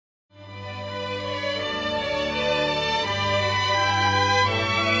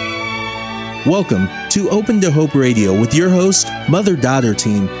Welcome to Open to Hope Radio with your host, mother-daughter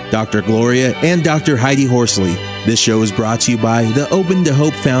team, Dr. Gloria and Dr. Heidi Horsley. This show is brought to you by the Open to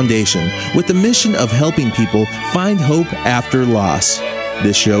Hope Foundation with the mission of helping people find hope after loss.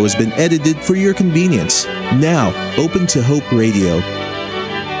 This show has been edited for your convenience. Now, Open to Hope Radio.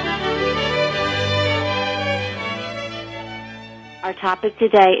 Our topic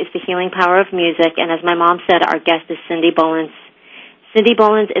today is the healing power of music, and as my mom said, our guest is Cindy Bullens. Cindy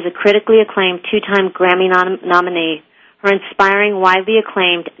Bullens is a critically acclaimed two-time Grammy nominee. Her inspiring, widely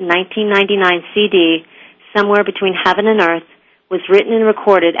acclaimed 1999 CD, Somewhere Between Heaven and Earth, was written and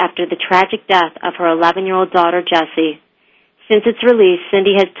recorded after the tragic death of her 11-year-old daughter, Jessie. Since its release,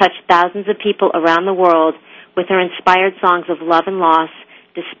 Cindy has touched thousands of people around the world with her inspired songs of love and loss,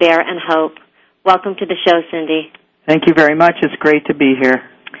 despair and hope. Welcome to the show, Cindy. Thank you very much. It's great to be here.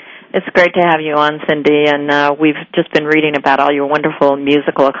 It's great to have you on, Cindy, and we've just been reading about all your wonderful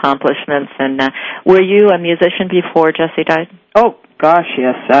musical accomplishments. And were you a musician before Jessie died? Oh, gosh,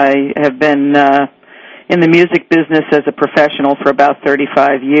 yes. I have been in the music business as a professional for about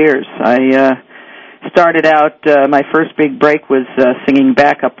 35 years. I started out, my first big break was singing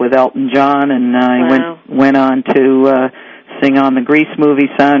backup with Elton John, and I went on to sing on the Grease movie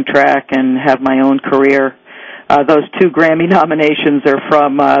soundtrack and have my own career. Those two Grammy nominations are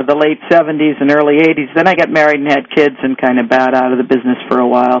from the late 70s and early 80s. Then I got married and had kids and kind of bowed out of the business for a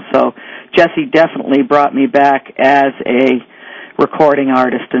while. So Jessie definitely brought me back as a recording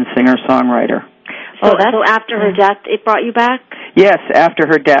artist and singer-songwriter. So after her death, it brought you back? Yes, after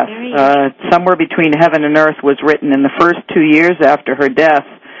her death. Somewhere Between Heaven and Earth was written in the first 2 years after her death,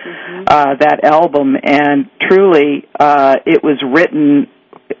 that album. And truly, it was written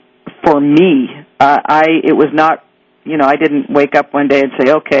for me. It was not, I didn't wake up one day and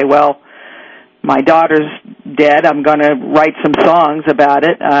say, okay, well, my daughter's dead, I'm going to write some songs about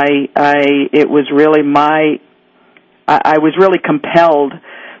it. It was really I was really compelled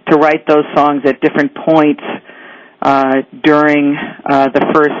to write those songs at different points during the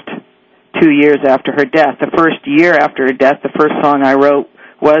first 2 years after her death. The first year after her death, the first song I wrote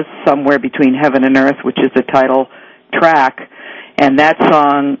was Somewhere Between Heaven and Earth, which is the title track. And that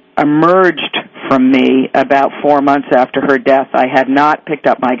song emerged from me about 4 months after her death. I had not picked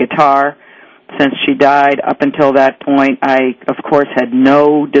up my guitar since she died. Up until that point, I, of course, had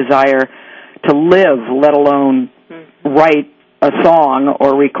no desire to live, let alone write a song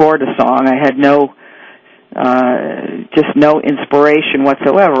or record a song. I had just no inspiration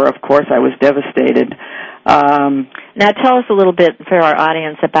whatsoever. Of course, I was devastated. Now, tell us a little bit for our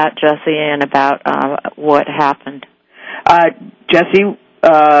audience about Jessie and about what happened. Jessie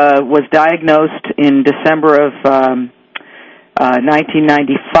was diagnosed in December of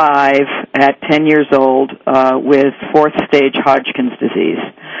 1995 at 10 years old with fourth-stage Hodgkin's disease.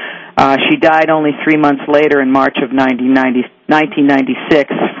 She died only 3 months later in March of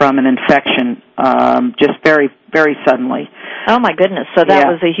 1996 from an infection, just very, very suddenly. Oh, my goodness. So that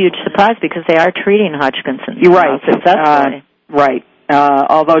was a huge surprise because they are treating Hodgkin's successfully. Right.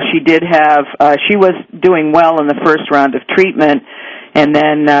 Although she did have, she was doing well in the first round of treatment, and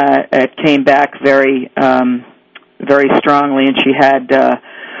then it came back very, very strongly, and she had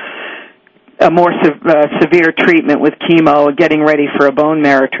a more severe treatment with chemo, getting ready for a bone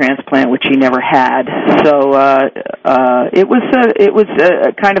marrow transplant, which she never had. So it was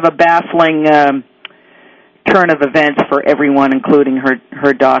a kind of a baffling turn of events for everyone, including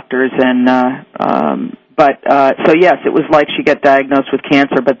her doctors, and. So yes, it was like she got diagnosed with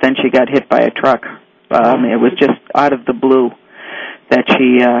cancer, but then she got hit by a truck. It was just out of the blue that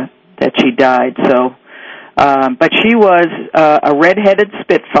she died. So, but she was a red-headed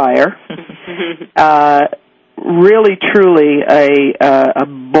spitfire, really, truly a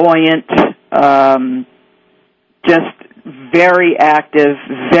buoyant, just very active,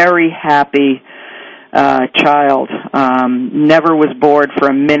 very happy child. Never was bored for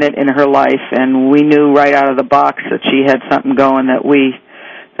a minute in her life, and we knew right out of the box that she had something going that was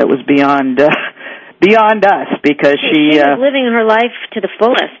beyond us, because she was living her life to the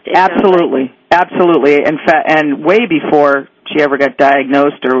fullest. Absolutely. In fact, and way before she ever got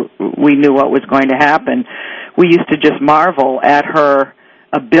diagnosed or we knew what was going to happen, we used to just marvel at her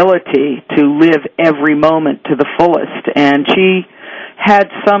ability to live every moment to the fullest, and she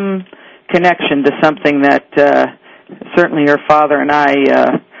had some connection to something that certainly her father and I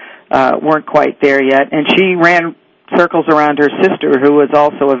weren't quite there yet. And she ran circles around her sister, who was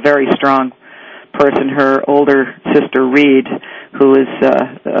also a very strong person, her older sister, Reed, who is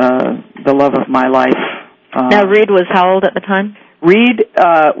the love of my life. Now, Reed was how old at the time? Reed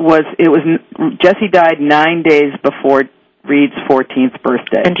Jessie died 9 days before Reed's 14th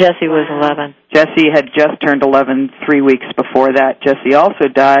birthday. And Jesse was 11. Jesse had just turned 11 3 weeks before that. Jesse also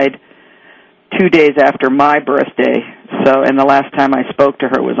died 2 days after my birthday, and the last time I spoke to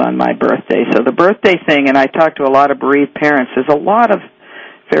her was on my birthday. So the birthday thing, and I talked to a lot of bereaved parents, there's a lot of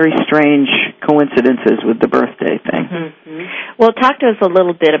very strange coincidences with the birthday thing. Mm-hmm. Well, talk to us a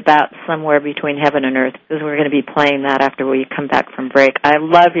little bit about Somewhere Between Heaven and Earth, because we're going to be playing that after we come back from break. I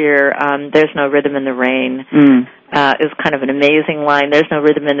love your There's No Rhythm in the Rain. It's kind of an amazing line. There's no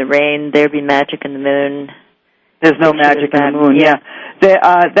rhythm in the rain, there be magic in the moon. There's no magic in the moon, yeah.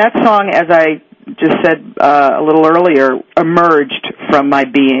 That song, as I just said a little earlier, emerged from my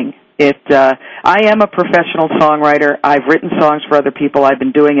being. I am a professional songwriter. I've written songs for other people. I've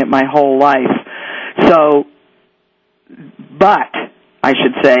been doing it my whole life. But I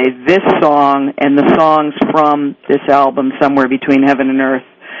should say, this song and the songs from this album, Somewhere Between Heaven and Earth,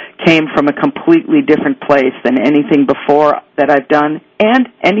 came from a completely different place than anything before that I've done and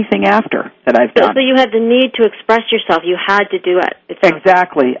anything after that I've done. So you had the need to express yourself. You had to do it.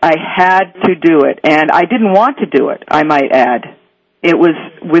 Exactly. I had to do it, and I didn't want to do it, I might add. It was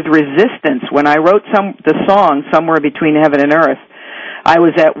with resistance. When I wrote the song, Somewhere Between Heaven and Earth, I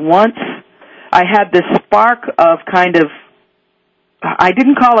had this spark of I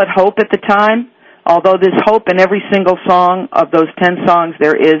didn't call it hope at the time, although there's hope in every single song of those 10 songs.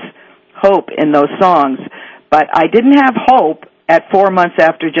 There is hope in those songs. But I didn't have hope at 4 months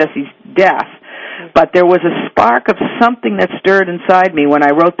after Jesse's death. But there was a spark of something that stirred inside me when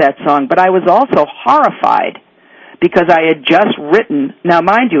I wrote that song. But I was also horrified because I had just written, now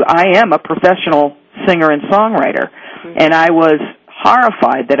mind you, I am a professional singer and songwriter, and I was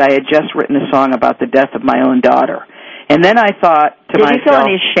horrified that I had just written a song about the death of my own daughter. And then I thought to myself... Did you feel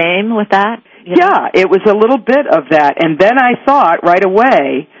any shame with that? Yeah, it was a little bit of that. And then I thought right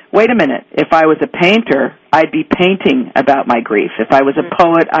away, wait a minute, if I was a painter, I'd be painting about my grief. If I was a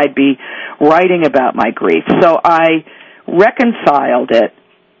poet, I'd be writing about my grief. So I reconciled it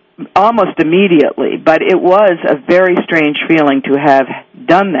almost immediately, but it was a very strange feeling to have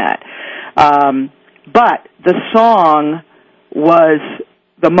done that. But the song was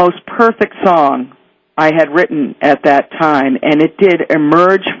the most perfect song I had written at that time, and it did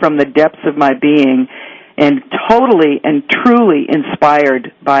emerge from the depths of my being and totally and truly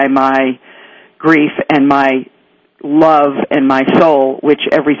inspired by my grief and my love and my soul, which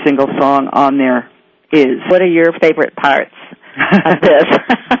every single song on there is. What are your favorite parts of this?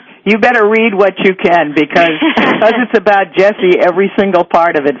 You better read what you can, because it's about Jesse, every single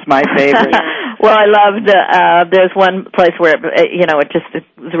part of it's my favorite. Well, I loved, there's one place where, it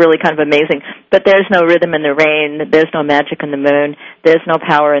was really kind of amazing. But there's no rhythm in the rain, there's no magic in the moon, there's no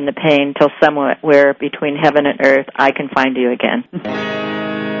power in the pain, till somewhere between heaven and earth I can find you again.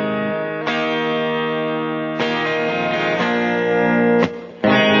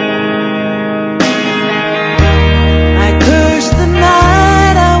 I curse the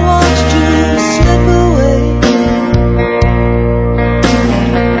night I watched you slip away.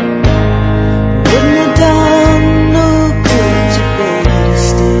 Wouldn't have done no good to beg you to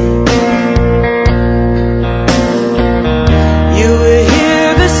stay. You were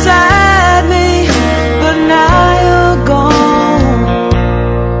here beside me, but now you're gone.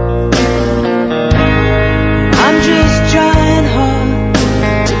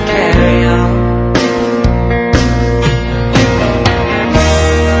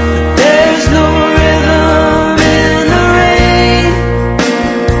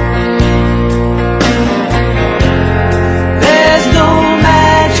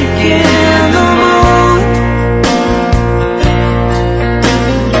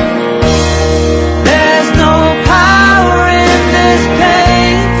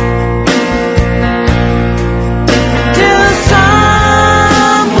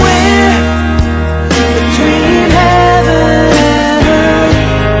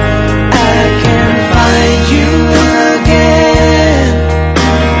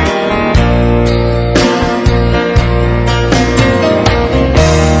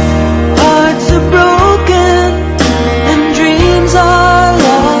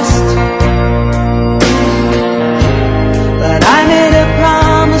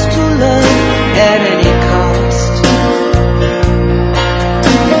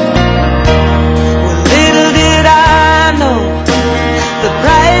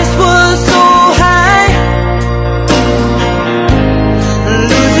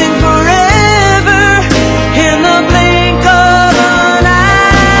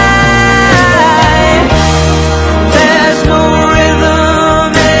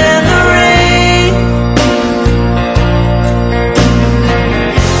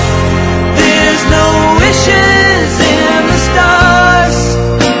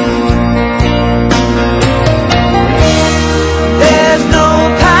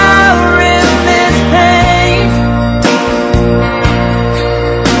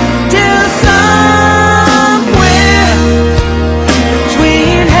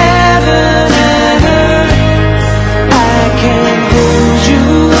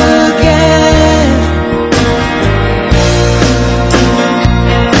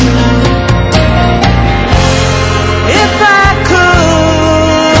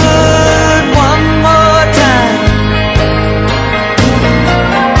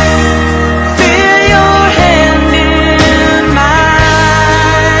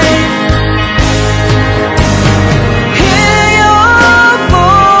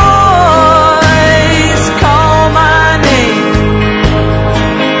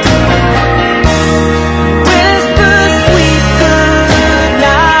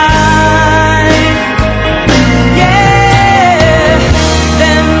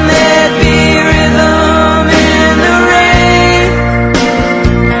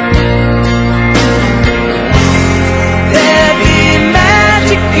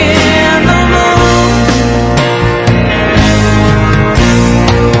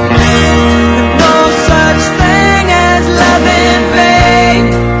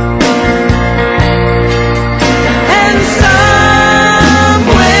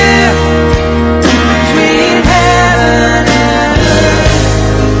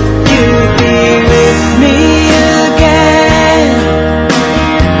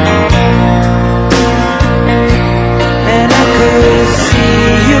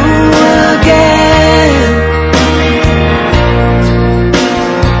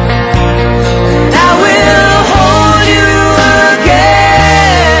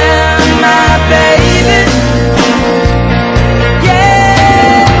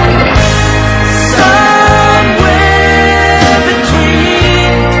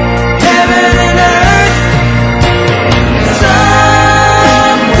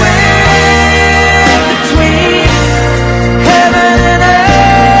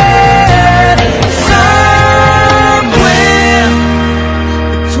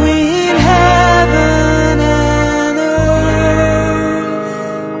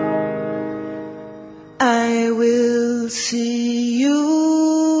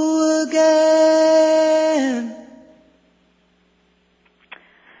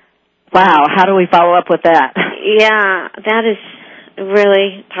 Wow, how do we follow up with that? Yeah, that is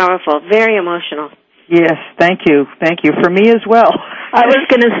really powerful, very emotional. Yes, thank you. Thank you. For me as well. I was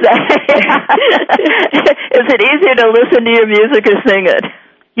going to say, is it easier to listen to your music or sing it?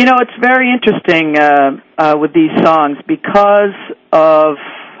 You know, it's very interesting with these songs because of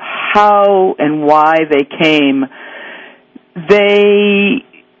how and why they came.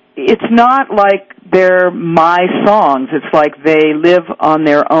 It's not like they're my songs. It's like they live on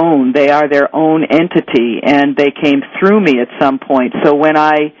their own. They are their own entity, and they came through me at some point. So when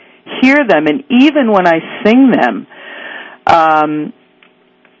I hear them, and even when I sing them,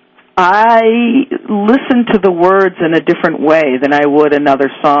 I listen to the words in a different way than I would another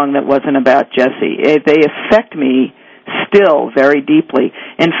song that wasn't about Jessie. They affect me still very deeply.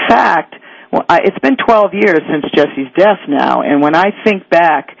 In fact, it's been 12 years since Jessie's death now, and when I think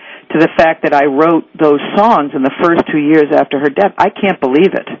back to the fact that I wrote those songs in the first 2 years after her death, I can't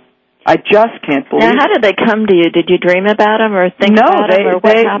believe it. I just can't believe it. Now, how did they come to you? Did you dream about them or think about them, or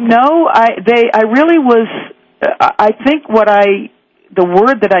what happened? No, I really was, I think the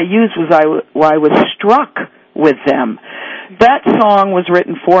word that I used was I was struck with them. That song was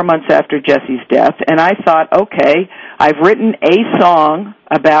written 4 months after Jessie's death, and I thought, okay, I've written a song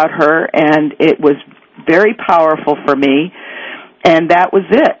about her, and it was very powerful for me, and that was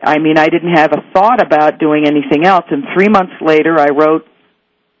it. I mean, I didn't have a thought about doing anything else, and 3 months later I wrote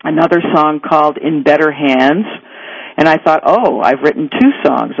another song called In Better Hands, and I thought, oh, I've written 2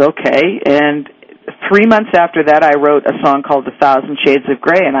 songs, okay, and 3 months after that I wrote a song called 1,000 Shades of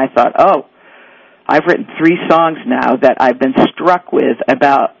Grey, and I thought, oh, I've written 3 songs now that I've been struck with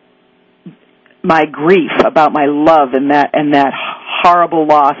about my grief, about my love and that horrible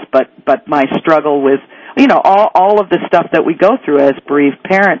loss, but my struggle with, you know, all of the stuff that we go through as bereaved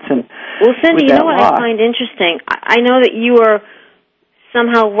parents. And well, Cindy, you know what I find interesting? I know that you are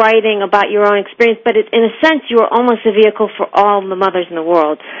somehow writing about your own experience, but in a sense you are almost a vehicle for all the mothers in the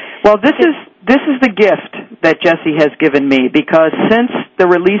world. Well, this is the gift that Jessie has given me, because since the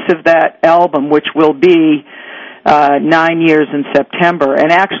release of that album, which will be 9 years in September,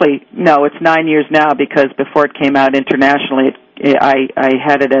 and actually, no, it's 9 years now, because before it came out internationally, I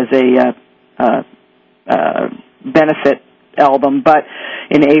had it as a benefit album, but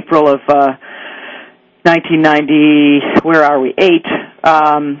in April of 1990, where are we,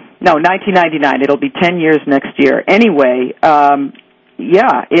 1999, it'll be 10 years next year. Anyway,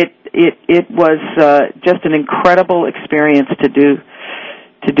 yeah, it was just an incredible experience to do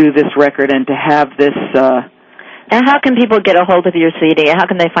this record and to have this. And how can people get a hold of your CD? How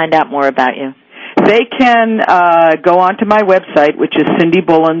can they find out more about you? They can go onto my website, which is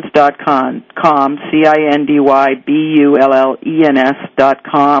cindybullens.com,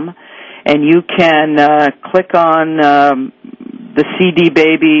 CINDYBULLENS.com, and you can click on the CD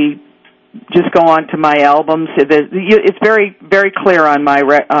Baby. Just go on to my albums. It's very, very clear on my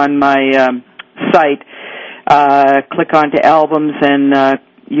site. Click on to albums, and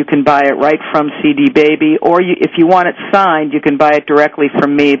you can buy it right from CD Baby, or if you want it signed, you can buy it directly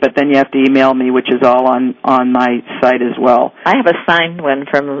from me, but then you have to email me, which is all on my site as well. I have a signed one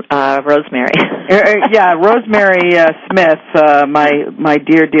from Rosemary. Yeah, Rosemary Smith, my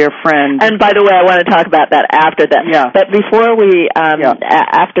dear friend. And by the way, I want to talk about that after that. Yeah. But before we,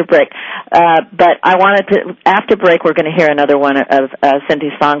 after break, but I wanted to, after break, we're going to hear another one of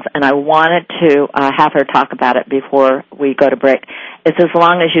Cindy's songs, and I wanted to have her talk about it before we go to break. It's As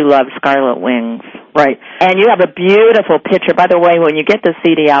Long As You Love Scarlet Wings. Right. And you have a beautiful picture. By the way, when you get the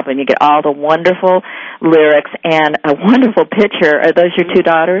CD album, you get all the wonderful lyrics and a wonderful picture. Are those your 2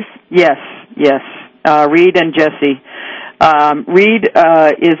 daughters? Yes. Reed and Jessie. Reed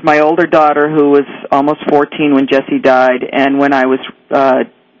is my older daughter, who was almost 14 when Jessie died, and when I was,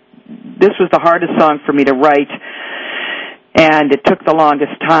 this was the hardest song for me to write, and it took the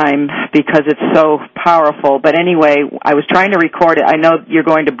longest time because it's so powerful. But anyway, I was trying to record it. I know you're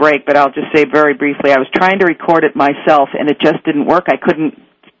going to break, but I'll just say very briefly, I was trying to record it myself, and it just didn't work. I couldn't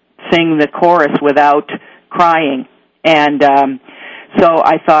sing the chorus without crying. And so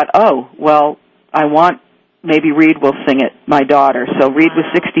I thought, oh, well, maybe Reed will sing it, my daughter. So Reed was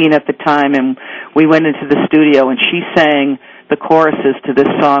 16 at the time, and we went into the studio, and she sang the choruses to this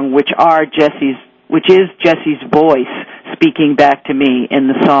song, which is Jessie's voice speaking back to me in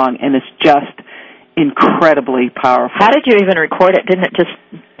the song, and it's just incredibly powerful. How did you even record it? Didn't it just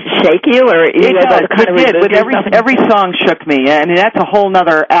shake you, or it did. With every song shook me, and that's a whole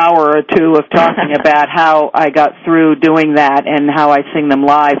other hour or 2 of talking about how I got through doing that and how I sing them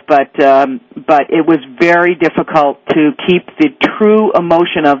live. But it was very difficult to keep the true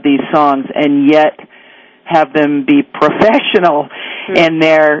emotion of these songs and yet have them be professional in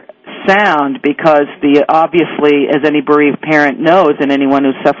their sound because obviously, as any bereaved parent knows, and anyone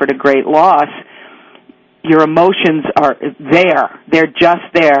who's suffered a great loss, your emotions are there. They're just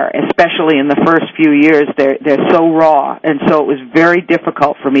there, especially in the first few years. They're so raw, and so it was very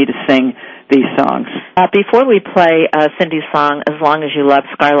difficult for me to sing these songs. Before we play Cindy's song, As Long As You Love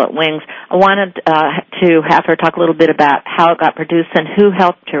Scarlet Wings, I wanted to have her talk a little bit about how it got produced and who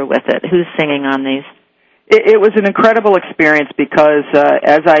helped her with it, who's singing on these. It was an incredible experience because,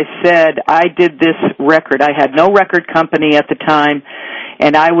 as I said, I did this record. I had no record company at the time,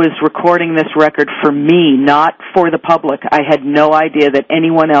 and I was recording this record for me, not for the public. I had no idea that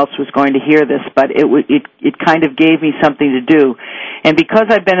anyone else was going to hear this, but it kind of gave me something to do. And because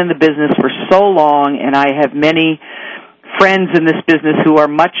I've been in the business for so long, and I have many friends in this business who are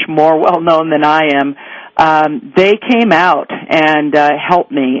much more well-known than I am, they came out and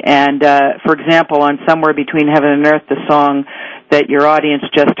helped me. And, for example, on Somewhere Between Heaven and Earth, the song that your audience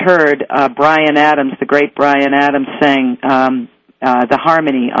just heard, Bryan Adams, the great Bryan Adams, sang the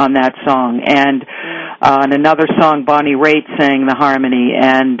harmony on that song. And on another song, Bonnie Raitt sang the harmony.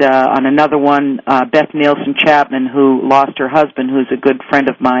 And on another one, Beth Nielsen Chapman, who lost her husband, who's a good friend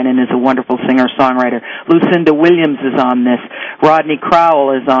of mine and is a wonderful singer-songwriter. Lucinda Williams is on this. Rodney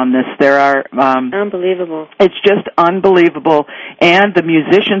Crowell is on this. There are... unbelievable. It's just unbelievable. And the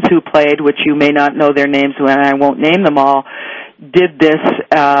musicians who played, which you may not know their names, and I won't name them all, did this,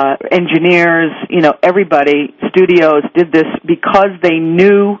 engineers, everybody, studios did this because they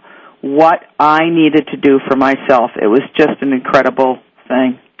knew what I needed to do for myself. It was just an incredible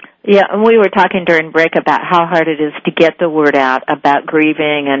thing. Yeah, and we were talking during break about how hard it is to get the word out about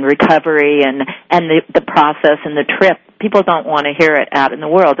grieving and recovery and the process and the trip. People don't want to hear it out in the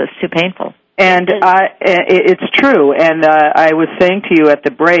world. It's too painful. And it's true. And I was saying to you at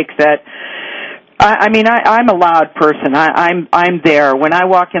the break that I'm a loud person. I'm there. When I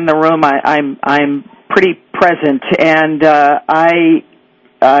walk in the room, I'm pretty present. And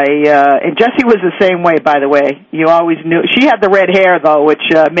and Jessie was the same way, by the way. You always knew. She had the red hair, though, which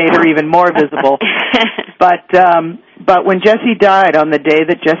made her even more visible. But when Jessie died, on the day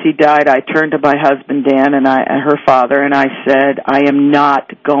that Jessie died, I turned to my husband, Dan, and her father, and I said, I am not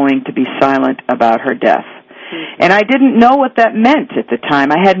going to be silent about her death. And I didn't know what that meant at the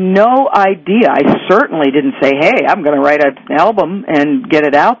time. I had no idea. I certainly didn't say, hey, I'm going to write an album and get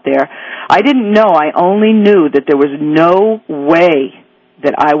it out there. I didn't know. I only knew that there was no way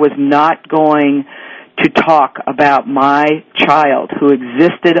that I was not going to talk about my child who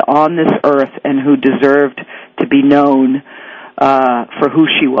existed on this earth and who deserved to be known for who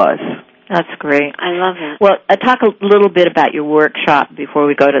she was. That's great. I love it. Well, talk a little bit about your workshop before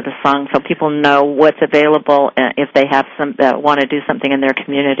we go to the song so people know what's available if they have want to do something in their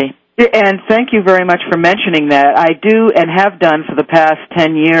community. And thank you very much for mentioning that. I do and have done for the past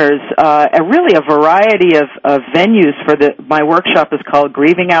 10 years really a variety of venues for my workshop is called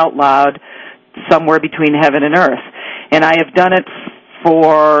Grieving Out Loud, Somewhere Between Heaven and Earth. And I have done it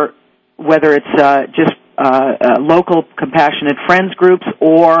for whether it's just local compassionate friends groups,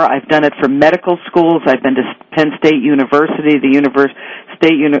 or I've done it for medical schools. I've been to Penn State University,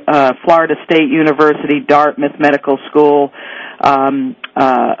 Florida State University, Dartmouth Medical School.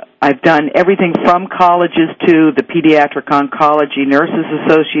 I've done everything from colleges to the Pediatric Oncology Nurses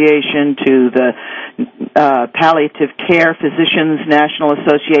Association to the Palliative Care Physicians National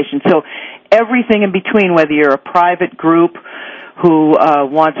Association. So everything in between, whether you're a private group who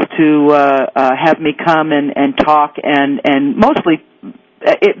wants to have me come and talk, and mostly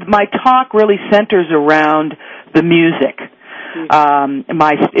my talk really centers around the music. And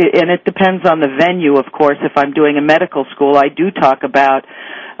it depends on the venue, of course. If I'm doing a medical school, I do talk about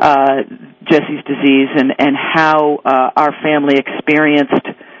Jessie's disease and how our family experienced,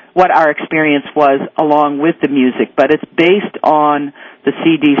 what our experience was along with the music. But it's based on the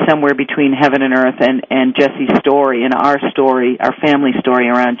CD Somewhere Between Heaven and Earth and Jessie's story and our story, our family story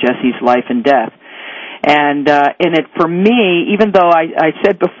around Jessie's life and death. And in it, for me, even though I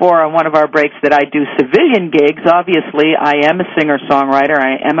said before on one of our breaks that I do civilian gigs, obviously I am a singer-songwriter,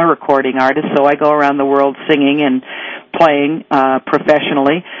 I am a recording artist, so I go around the world singing and playing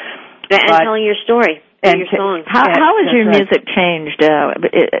professionally. And telling your story. And your songs. How has your music changed?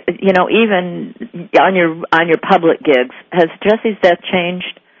 Even on your public gigs, has Jessie's death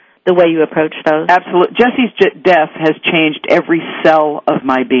changed the way you approach those? Absolutely. Jessie's death has changed every cell of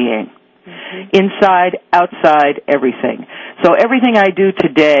my being. Mm-hmm. Inside, outside, everything. So everything I do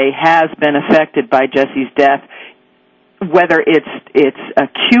today has been affected by Jessie's death, whether it's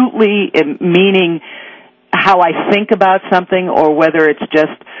acutely meaning how I think about something, or whether it's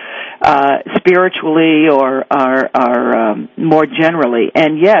just spiritually or more generally.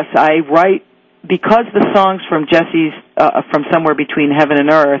 And yes, I write, because the songs from Jesse's, from Somewhere Between Heaven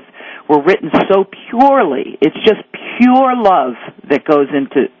and Earth, were written so purely. It's just pure love that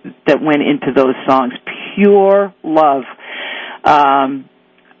went into those songs. Pure love.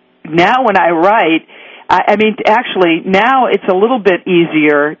 Now when I write, actually, now it's a little bit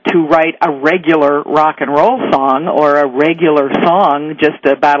easier to write a regular rock and roll song or a regular song just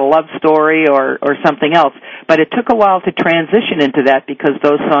about a love story or something else. But it took a while to transition into that because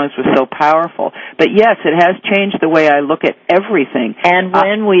those songs were so powerful. But yes, it has changed the way I look at everything. And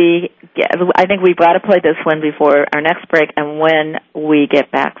when I think we've got to play this one before our next break, and when we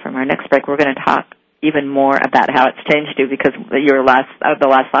get back from our next break, we're going to talk even more about how it's changed you, because the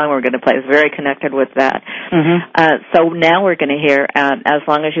last song we're going to play is very connected with that. Mm-hmm. So now we're going to hear As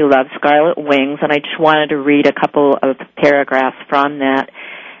Long As You Love, Scarlet Wings, and I just wanted to read a couple of paragraphs from that.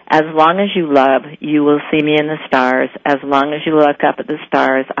 As long as you love, you will see me in the stars. As long as you look up at the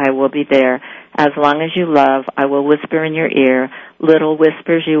stars, I will be there. As long as you love, I will whisper in your ear. Little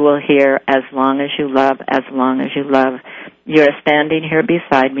whispers you will hear. As long as you love, as long as you love. You are standing here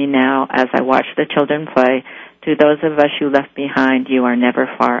beside me now as I watch the children play. To those of us you left behind, you are never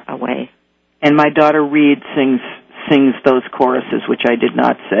far away. And my daughter Reed sings those choruses, which I did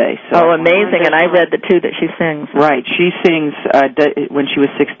not say. So. Oh, amazing. And I read the two that she sings. Right. She sings, when she was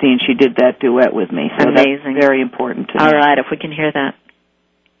 16, she did that duet with me. So amazing. That's very important to me. All right, if we can hear that.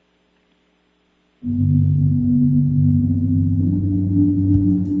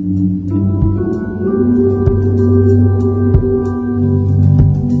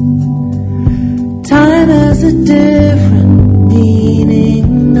 Time has a different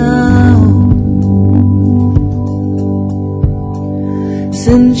meaning now,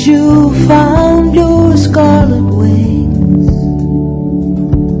 since you found your scarlet wings.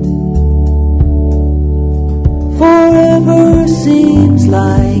 Forever seems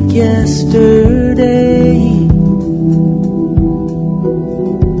like yesterday,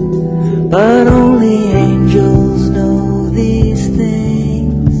 but only angels know these things.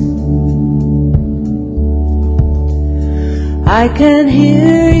 I can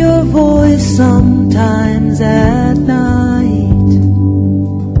hear your voice sometimes at night,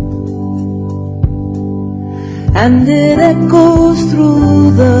 and it echoes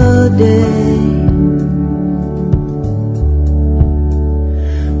through the day.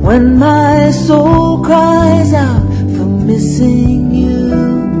 When my soul cries out for missing you,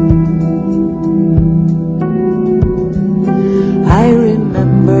 I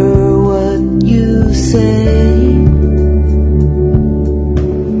remember what you say.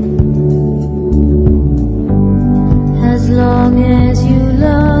 As long as you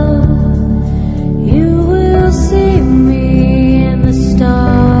love, you will see me in the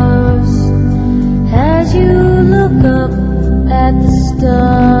stars. As you look up at the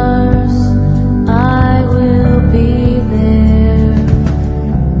stars, I will be there.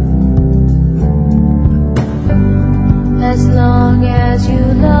 As long as you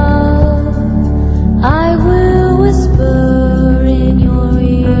love, I will whisper in your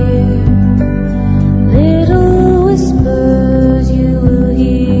ear. Little whispers you will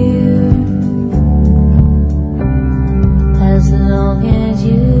hear. As long as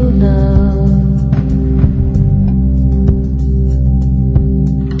you love.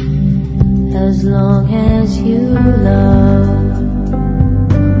 As long as you love.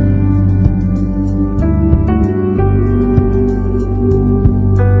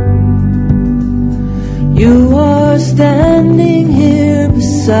 You are standing here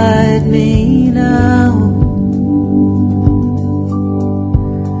beside me now,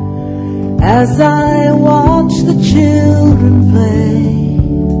 as I watch the children play.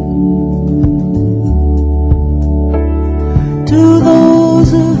 To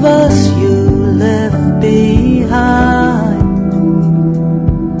those of us you left behind,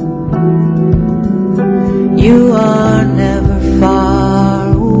 you are never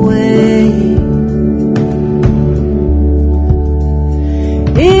far away.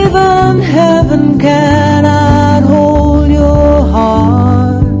 Even heaven cannot hold your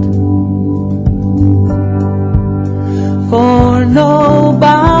heart, for no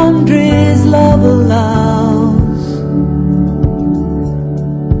boundaries love allows.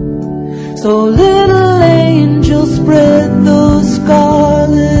 So little angel, spread those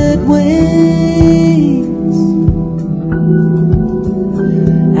scarlet wings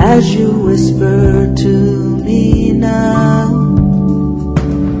as you whisper to me now.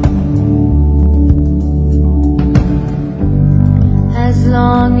 As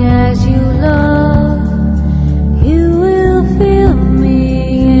long as you love, you will feel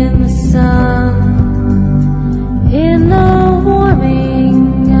me in the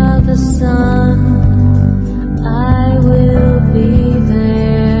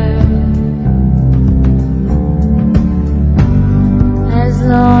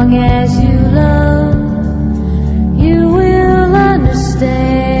long as you love, you will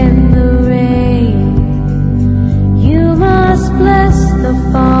understand the rain. You must bless the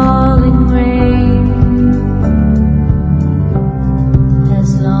falling rain. As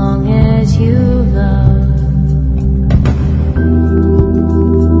long as you love.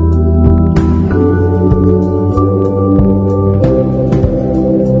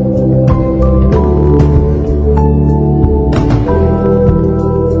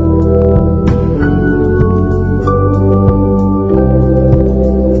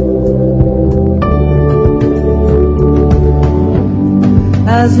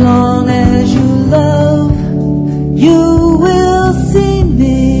 As long as you love, you will see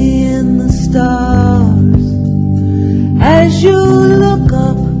me in the stars. As you look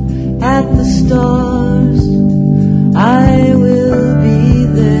up at the stars, I will be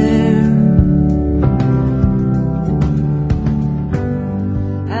there.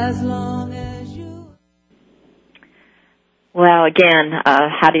 As long as you... Well, again,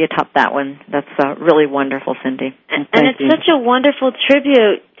 how do you top that one? That's really wonderful, Cindy. And it's such a wonderful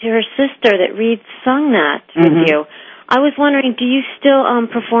tribute to her sister that Reed sung that with you. I was wondering, do you still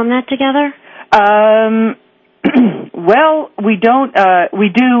perform that together? Well, we don't.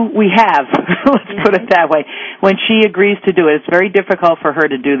 We have. Let's put it that way. When she agrees to do it, it's very difficult for her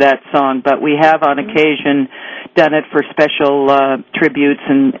to do that song, but we have on occasion done it for special tributes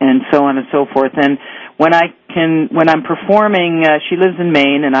and so on and so forth. And when I'm performing, she lives in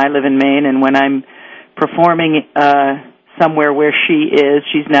Maine and I live in Maine, and when I'm performing somewhere where she is,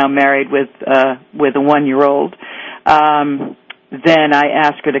 she's now married with a 1-year-old. Then I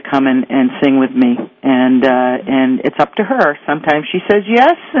ask her to come and sing with me, and it's up to her. Sometimes she says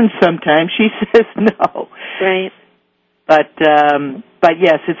yes, and sometimes she says no. Right. But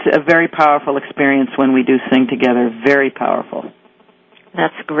yes, it's a very powerful experience when we do sing together. Very powerful.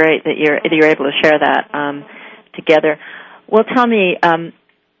 That's great that you're able to share that together. Well, tell me,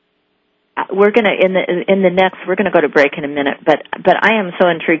 we're gonna we're gonna go to break in a minute, but I am so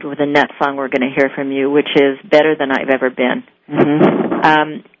intrigued with the next song we're gonna hear from you, which is "Better Than I've Ever Been."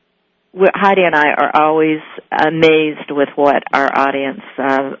 Mm-hmm. Heidi and I are always amazed with what our audience,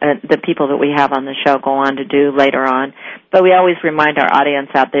 the people that we have on the show, go on to do later on. But we always remind our audience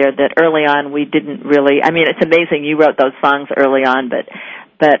out there that early on we didn't really. I mean, it's amazing you wrote those songs early on, but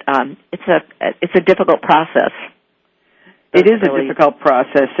it's a difficult process. It is a difficult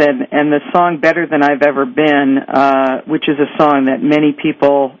process, and the song "Better Than I've Ever Been," which is a song that many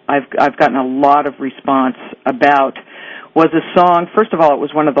people I've gotten a lot of response about, was a song. First of all, it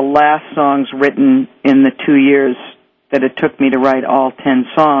was one of the last songs written in the 2 years that it took me to write all 10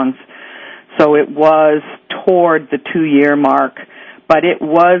 songs. So it was toward the 2-year mark, but it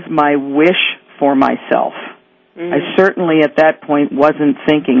was my wish for myself. Mm-hmm. I certainly at that point wasn't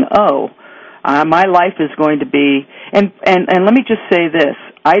thinking, my life is going to be, and let me just say this,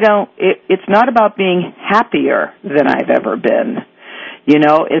 it's not about being happier than I've ever been. You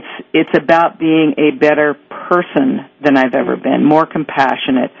know, it's about being a better person than I've ever been, more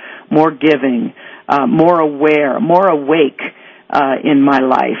compassionate, more giving, more aware, more awake in my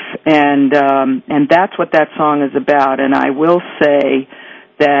life. And that's what that song is about. And I will say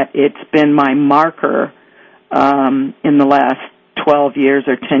that it's been my marker in the last 12 years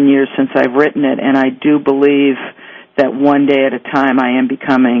or 10 years since I've written it, and I do believe that one day at a time I am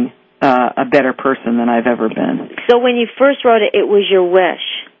becoming a better person than I've ever been. So when you first wrote it, it was your wish.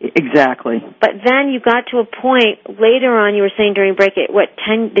 Exactly. But then you got to a point later on, you were saying during break,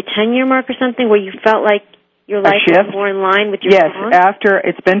 the 10-year mark or something, where you felt like your life was more in line with your song? Yes, after,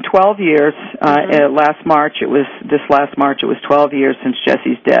 it's been 12 years. Last March, it was 12 years since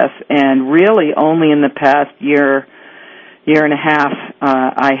Jesse's death, and really only in the past year and a half,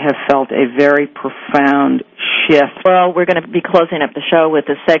 I have felt a very profound shift. Well, we're going to be closing up the show with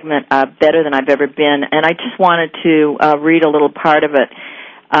a segment, Better Than I've Ever Been, and I just wanted to read a little part of it.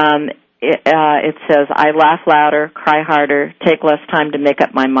 It says, I laugh louder, cry harder, take less time to make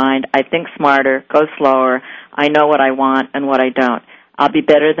up my mind, I think smarter, go slower, I know what I want and what I don't. I'll be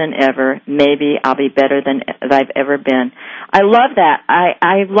better than ever. Maybe I'll be better than I've ever been. I love that.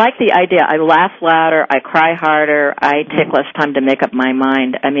 I like the idea. I laugh louder. I cry harder. I take less time to make up my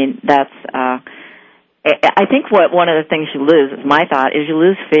mind. I mean, that's. I think one of the things you lose, my thought, is you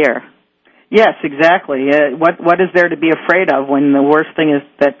lose fear. Yes, exactly. What is there to be afraid of when the worst thing is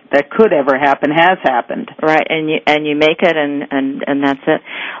that could ever happen has happened? Right, and you make it, and that's it.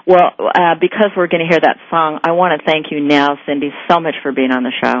 Well, because we're going to hear that song, I want to thank you now, Cindy, so much for being on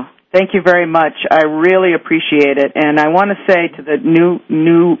the show. Thank you very much. I really appreciate it, and I want to say to the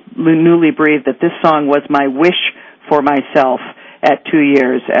newly breathed that this song was my wish for myself, at 2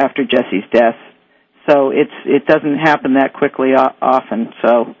 years after Jesse's death. So it doesn't happen that quickly often.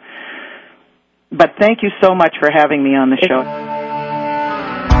 So, but thank you so much for having me on the show.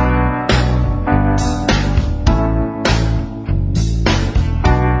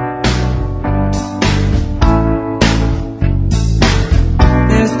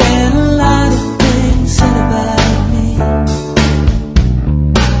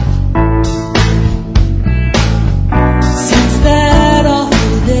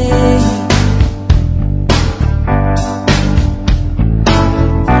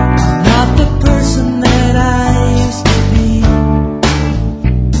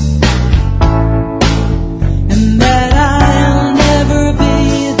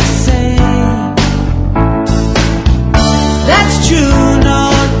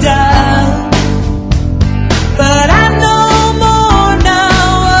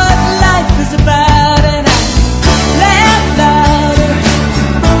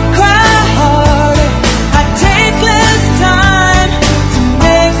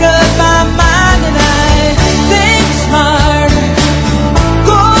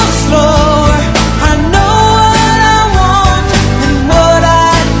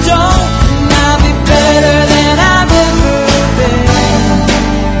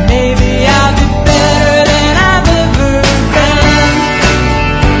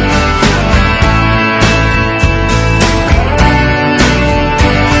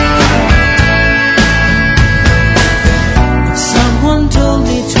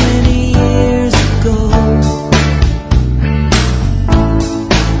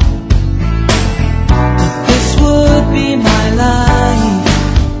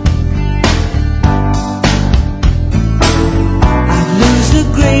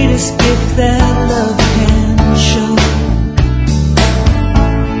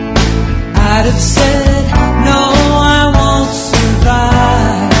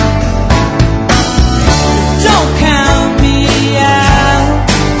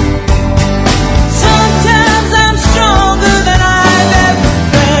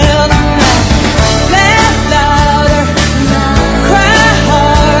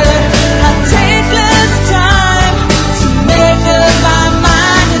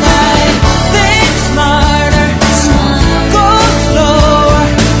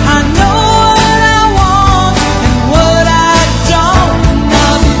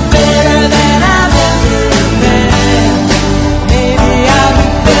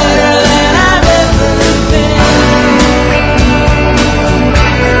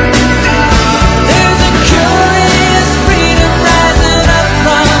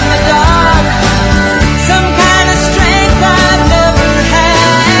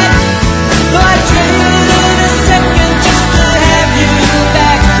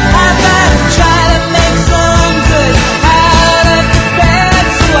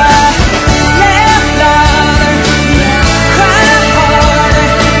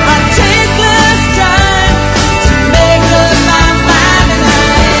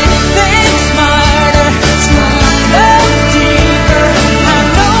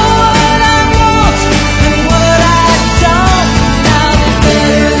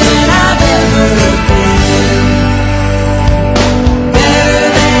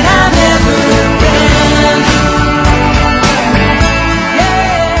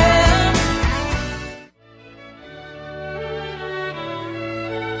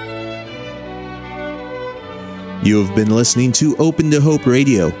 You have been listening to Open to Hope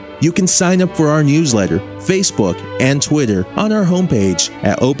Radio. You can sign up for our newsletter, Facebook, and Twitter on our homepage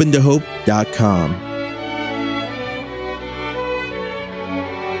at opentohope.com.